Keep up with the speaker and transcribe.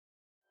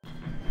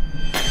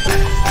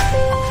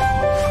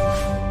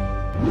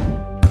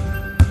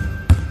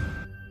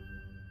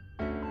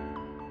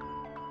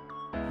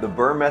The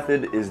BRRRR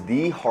method is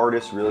the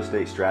hardest real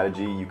estate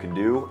strategy you can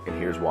do, and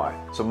here's why.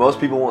 So most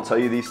people won't tell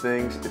you these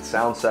things. It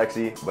sounds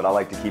sexy, but I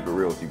like to keep it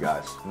real with you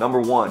guys.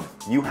 Number one,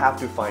 you have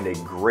to find a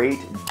great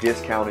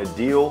discounted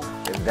deal,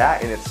 and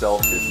that in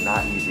itself is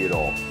not easy at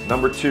all.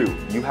 Number two,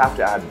 you have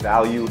to add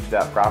value to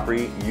that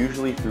property,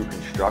 usually through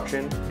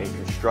construction, and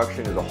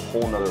construction is a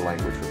whole nother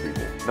language for people.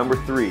 Number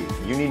three,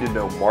 you need to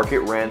know market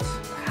rents,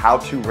 how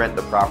to rent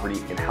the property,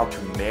 and how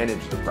to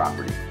manage the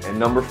property. And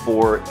number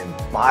four,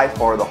 and by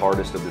far the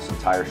hardest of this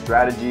entire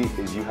strategy,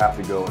 is you have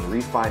to go and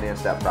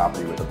refinance that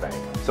property with a bank.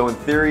 So in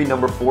theory,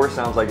 number four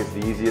sounds like it's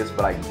the easiest,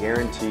 but I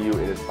guarantee you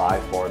it is by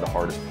far the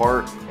hardest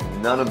part,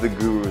 and none of the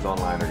gurus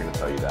online are gonna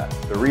tell you that.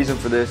 The reason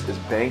for this is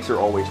banks are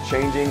always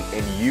changing,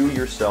 and you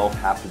yourself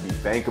have to be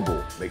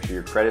bankable. Make sure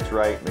your credit's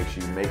right, make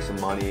sure you make some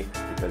money,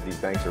 because these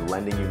banks are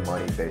lending you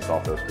money based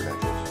off those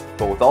credentials.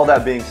 But with all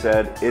that being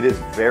said, it is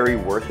very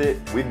worth it.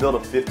 We built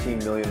a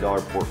 $15 million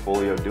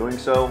portfolio doing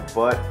so,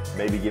 but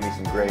maybe give me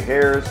some gray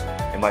hairs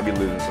and might be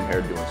losing some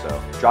hair doing so.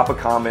 Drop a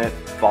comment,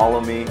 follow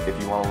me if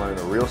you want to learn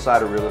the real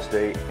side of real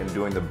estate and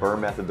doing the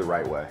BRRRR method the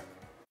right way.